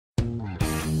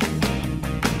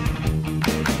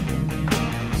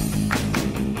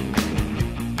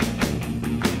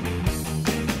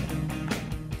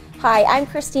Hi, I'm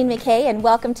Christine McKay and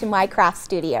welcome to My Craft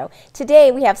Studio.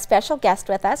 Today we have special guest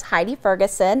with us,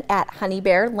 HeidiFurgeson at Honey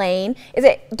Bear Lane. Is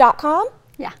it .com?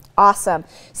 Yeah. Awesome.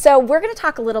 So we're going to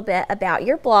talk a little bit about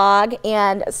your blog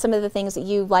and some of the things that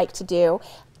you like to do.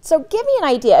 So give me an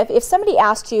idea. If somebody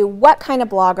asked you, what kind of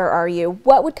blogger are you?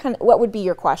 What would be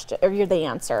your question or the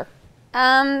answer?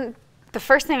 The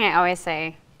first thing I always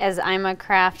say is I'm a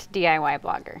craft DIY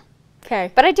blogger.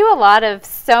 Okay. But I do a lot of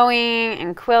sewing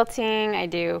and quilting. I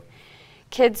do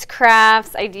kids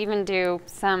crafts. I even do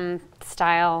some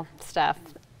style stuff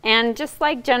and just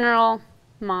like general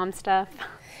mom stuff.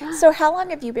 So how long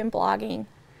have you been blogging?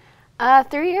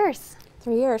 3 years.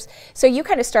 3 years. So you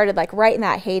kind of started like right in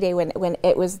that heyday when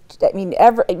it was, I mean,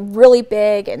 really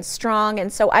big and strong.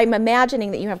 And so I'm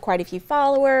imagining that you have quite a few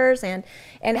followers. And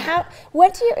how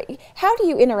do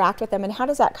you interact with them, and how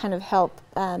does that kind of help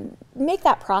make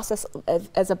that process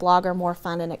as a blogger more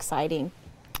fun and exciting?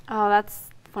 Oh, that's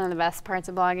one of the best parts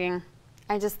of blogging.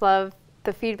 I just love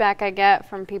the feedback I get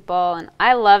from people, and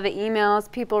I love the emails.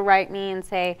 People write me and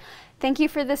say, "Thank you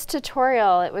for this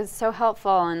tutorial. It was so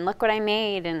helpful, and look what I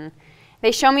made." And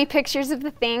they show me pictures of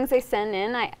the things they send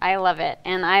in. I love it,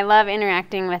 and I love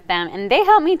interacting with them, and they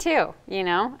help me too, you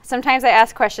know. Sometimes I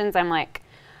ask questions. I'm like,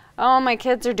 "Oh, my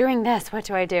kids are doing this. What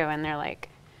do I do?" And they're like,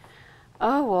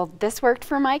 "Oh, well, this worked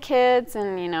for my kids,"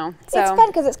 and you know. So it's fun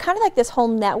because it's kind of like this whole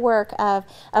network of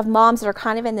moms that are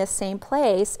kind of in this same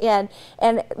place, and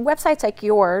websites like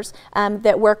yours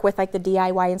that work with like the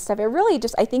DIY and stuff. It really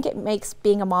just, I think it makes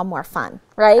being a mom more fun,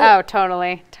 right? Oh,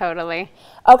 totally, totally.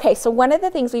 Okay, so one of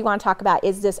the things we want to talk about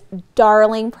is this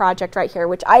darling project right here,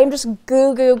 which I am just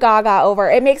goo gaga over.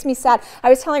 It makes me sad. I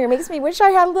was telling her, it makes me wish I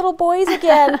had little boys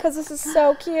again because this is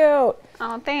so cute.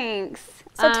 Oh, thanks.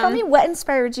 So tell me what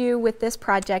inspired you with this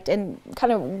project and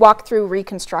kind of walk through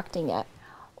reconstructing it.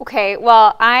 Okay,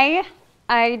 well, I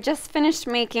just finished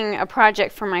making a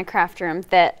project for my craft room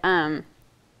that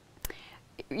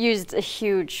used a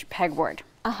huge pegboard.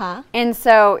 Uh-huh. And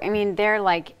so, I mean, they're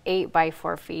like 8 by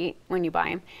 4 feet when you buy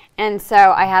them. And so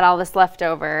I had all this left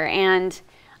over, and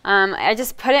I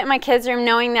just put it in my kids' room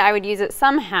knowing that I would use it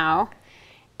somehow.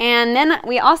 And then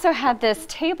we also had this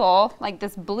table, like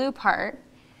this blue part,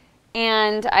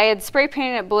 and I had spray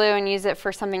painted it blue and used it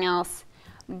for something else,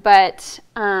 but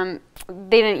they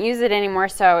didn't use it anymore,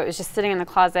 so it was just sitting in the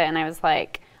closet, and I was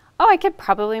like, oh, I could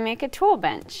probably make a tool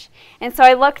bench. And so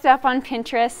I looked up on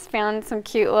Pinterest, found some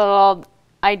cute little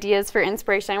ideas for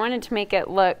inspiration. I wanted to make it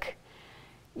look,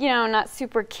 you know, not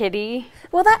super kiddie.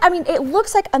 Well, I mean, it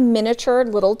looks like a miniature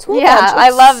little tool bench. Yeah, I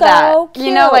love that. Cute.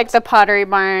 You know, like the Pottery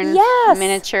Barn yes.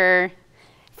 miniature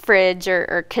fridge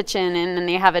or kitchen, and then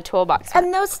they have a toolbox.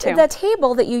 And the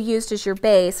table that you used as your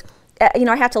base, you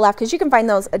know, I have to laugh because you can find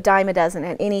those a dime a dozen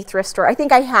at any thrift store. I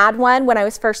think I had one when I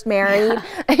was first married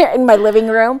in my living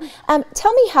room.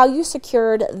 Tell me how you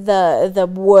secured the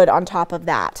wood on top of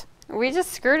that. We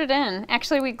just screwed it in.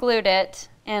 Actually, we glued it,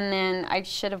 and then I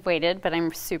should have waited, but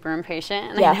I'm super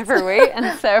impatient, and yes. I never wait.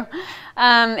 And so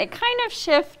it kind of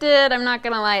shifted. I'm not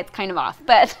going to lie, it's kind of off,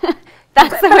 but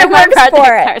that's the way my projects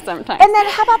are sometimes. And then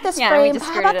how about this frame?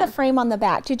 How about the frame on the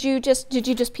back? Did you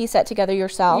just piece that together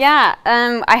yourself? Yeah,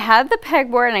 I had the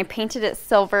pegboard, and I painted it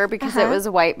silver because it was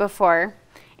white before.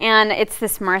 And it's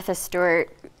this Martha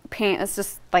Stewart paint. It's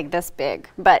just like this big,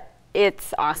 but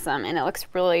it's awesome, and it looks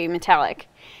really metallic.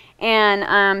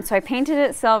 And so I painted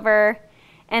it silver,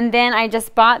 and then I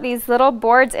just bought these little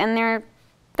boards, and they're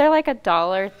like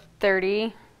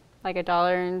 $1.30, like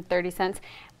 $1.30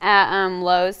 at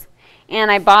Lowe's. And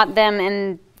I bought them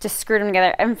and just screwed them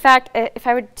together. In fact, if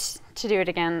I would to do it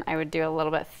again, I would do a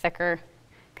little bit thicker,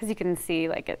 because you can see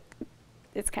like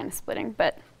it's kind of splitting.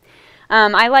 But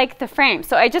I like the frame,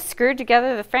 so I just screwed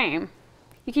together the frame.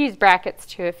 You can use brackets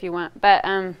too if you want, but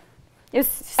it's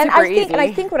super easy. And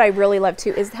I think what I really love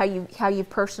too is how you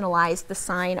personalized the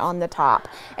sign on the top,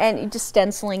 and just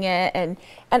stenciling it, and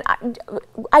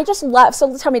I just love.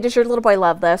 So tell me, does your little boy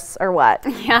love this or what?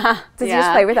 Yeah. Does he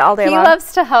just play with it all day long? He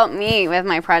loves to help me with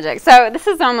my project. So this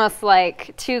is almost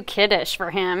like too kiddish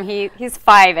for him. He's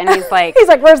 5, and he's like he's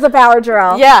like, where's the power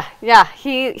drill? Yeah, yeah.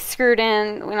 He screwed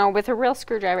in, you know, with a real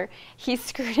screwdriver. He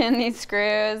screwed in these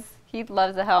screws. He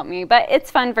loves to help me, but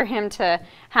it's fun for him to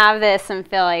have this and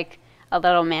feel like a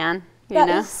little man, you know?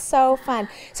 That is so fun.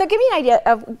 So give me an idea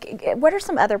of what are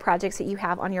some other projects that you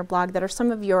have on your blog that are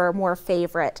some of your more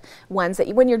favorite ones that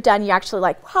when you're done, you actually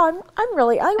like, wow, I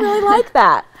really like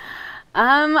that.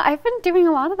 I've been doing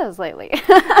a lot of those lately.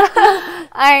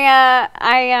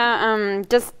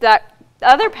 Just that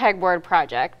other pegboard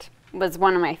project was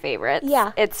one of my favorites.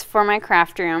 Yeah. It's for my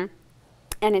craft room,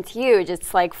 and it's huge.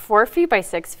 It's like 4 feet by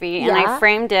 6 feet, and I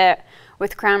framed it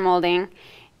with crown molding.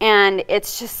 and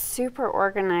it's just super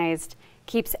organized.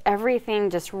 Keeps everything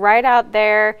just right out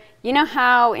there. You know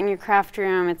how in your craft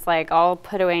room it's like all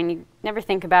put away and you never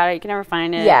think about it, you can never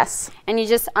find it. Yes. And you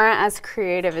just aren't as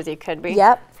creative as you could be.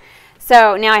 Yep.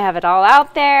 So now I have it all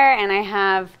out there, and I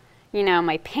have, you know,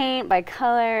 my paint by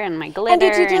color and my glitter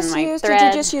and my thread. Did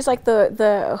you just use like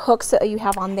the hooks that you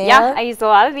have on there? Yeah, I used a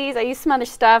lot of these. I used some other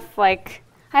stuff, like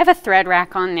I have a thread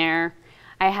rack on there.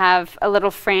 I have a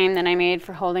little frame that I made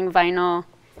for holding vinyl.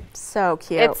 So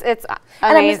cute. It's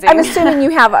amazing. And I'm assuming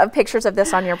you have pictures of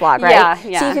this on your blog, right? Yeah,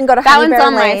 yeah. So you can go to that Honey one's Bear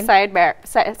on Lane. my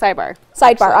sidebar.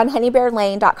 Sidebar on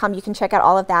honeybearlane.com. You can check out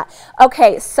all of that.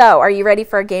 Okay, so are you ready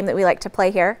for a game that we like to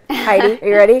play here? Heidi, are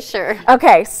you ready? Sure.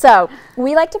 Okay, so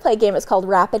we like to play a game. It's called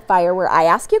Rapid Fire, where I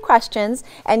ask you questions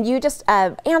and you just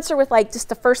answer with like just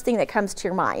the first thing that comes to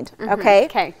your mind. Okay?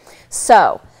 Okay.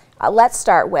 So let's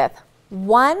start with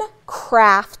one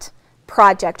craft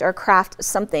project or craft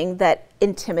something that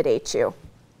intimidates you.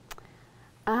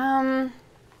 You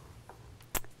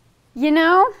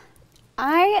know,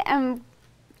 I'm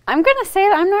going to say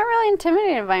that I'm not really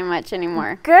intimidated by much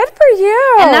anymore. Good for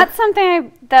you. And that's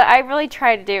something that I really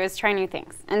try to do, is try new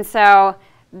things. And so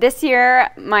this year,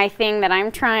 my thing that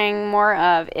I'm trying more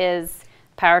of is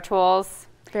power tools.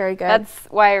 Very good. That's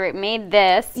why I made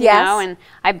this, you know, and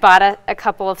I bought a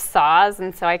couple of saws,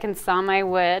 and so I can saw my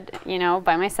wood, you know,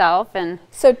 by myself. And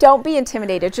so don't be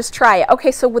intimidated, just try it. Okay,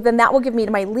 so then that will give me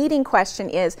to my leading question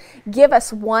is, give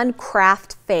us one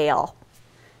craft fail.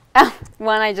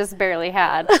 One I just barely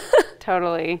had,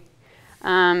 totally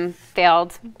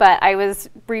failed, but I was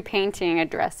repainting a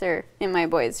dresser in my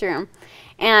boys' room,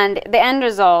 and the end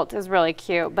result is really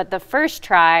cute, but the first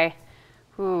try,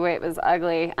 ooh, it was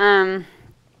ugly.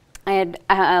 I had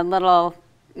a little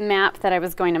map that I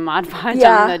was going to Mod Podge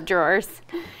on the drawers,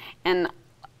 and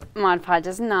Mod Podge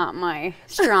is not my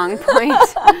strong point.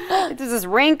 It was just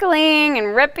wrinkling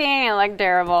and ripping, and it looked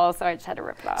terrible, so I just had to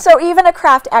rip it off. So even a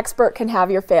craft expert can have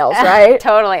your fails, right?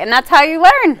 Totally, and that's how you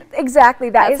learn.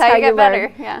 Exactly, that's how you get learn.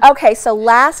 better. Yeah. Okay, so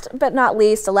last but not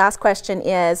least, the last question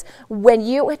is, when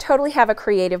you totally have a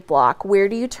creative block, where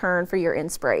do you turn for your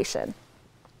inspiration?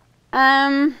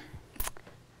 I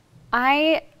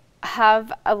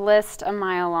have a list a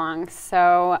mile long,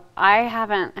 so I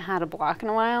haven't had a block in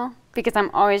a while because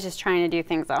I'm always just trying to do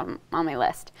things on my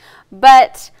list.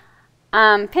 But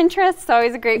Pinterest is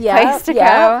always a great place to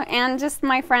go, and just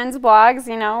my friends' blogs,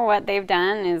 you know, what they've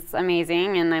done is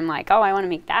amazing, and I'm like, oh, I want to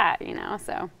make that, you know,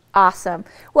 so. Awesome.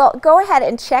 Well, go ahead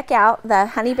and check out the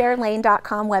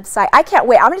honeybearlane.com website. I can't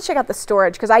wait. I'm going to check out the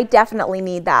storage because I definitely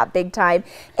need that big time.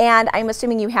 And I'm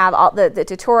assuming you have all the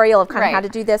tutorial of kind of how to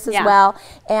do this as well.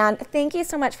 And thank you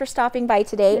so much for stopping by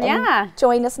today. And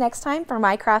join us next time for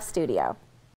My Craft Studio.